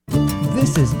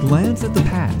This is Glance at the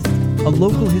Past, a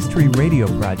local history radio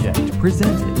project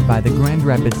presented by the Grand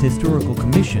Rapids Historical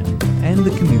Commission and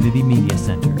the Community Media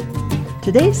Center.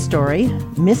 Today's story,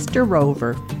 Mr.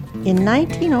 Rover. In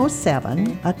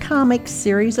 1907, a comic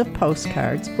series of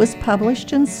postcards was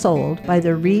published and sold by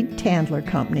the Reed Tandler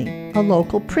Company, a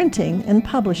local printing and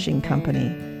publishing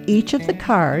company. Each of the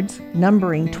cards,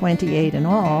 numbering 28 in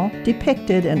all,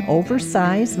 depicted an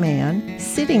oversized man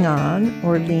sitting on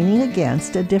or leaning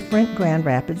against a different Grand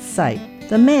Rapids site.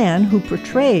 The man who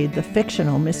portrayed the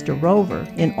fictional Mr. Rover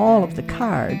in all of the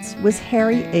cards was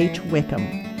Harry H. Wickham,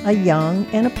 a young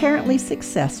and apparently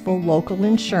successful local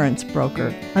insurance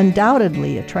broker,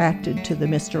 undoubtedly attracted to the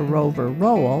Mr. Rover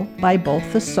role by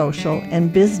both the social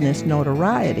and business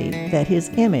notoriety that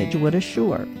his image would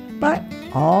assure. But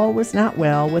all was not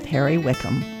well with Harry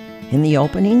Wickham. In the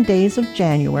opening days of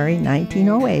January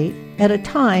 1908, at a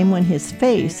time when his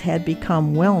face had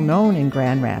become well known in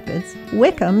Grand Rapids,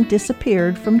 Wickham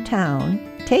disappeared from town,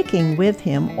 taking with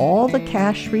him all the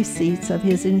cash receipts of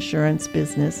his insurance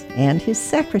business and his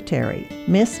secretary,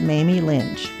 Miss Mamie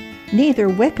Lynch. Neither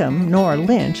Wickham nor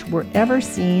Lynch were ever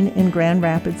seen in Grand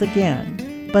Rapids again,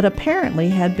 but apparently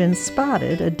had been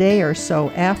spotted a day or so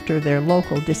after their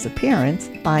local disappearance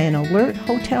by an alert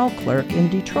hotel clerk in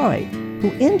Detroit,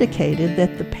 who indicated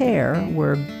that the pair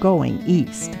were going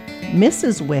east.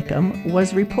 Mrs. Wickham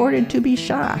was reported to be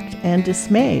shocked and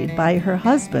dismayed by her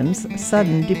husband's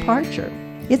sudden departure.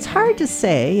 It's hard to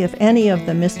say if any of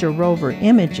the Mr. Rover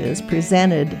images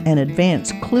presented an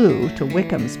advance clue to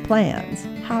Wickham's plans.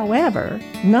 However,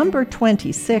 number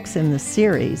 26 in the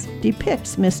series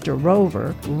depicts Mr.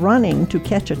 Rover running to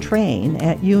catch a train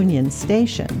at Union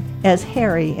Station, as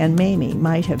Harry and Mamie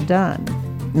might have done.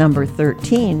 Number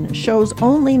 13 shows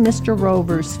only Mr.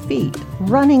 Rover's feet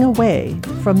running away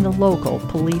from the local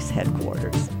police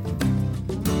headquarters.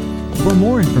 For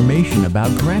more information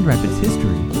about Grand Rapids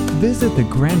history, visit the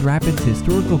Grand Rapids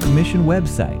Historical Commission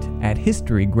website at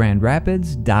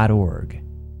historygrandrapids.org.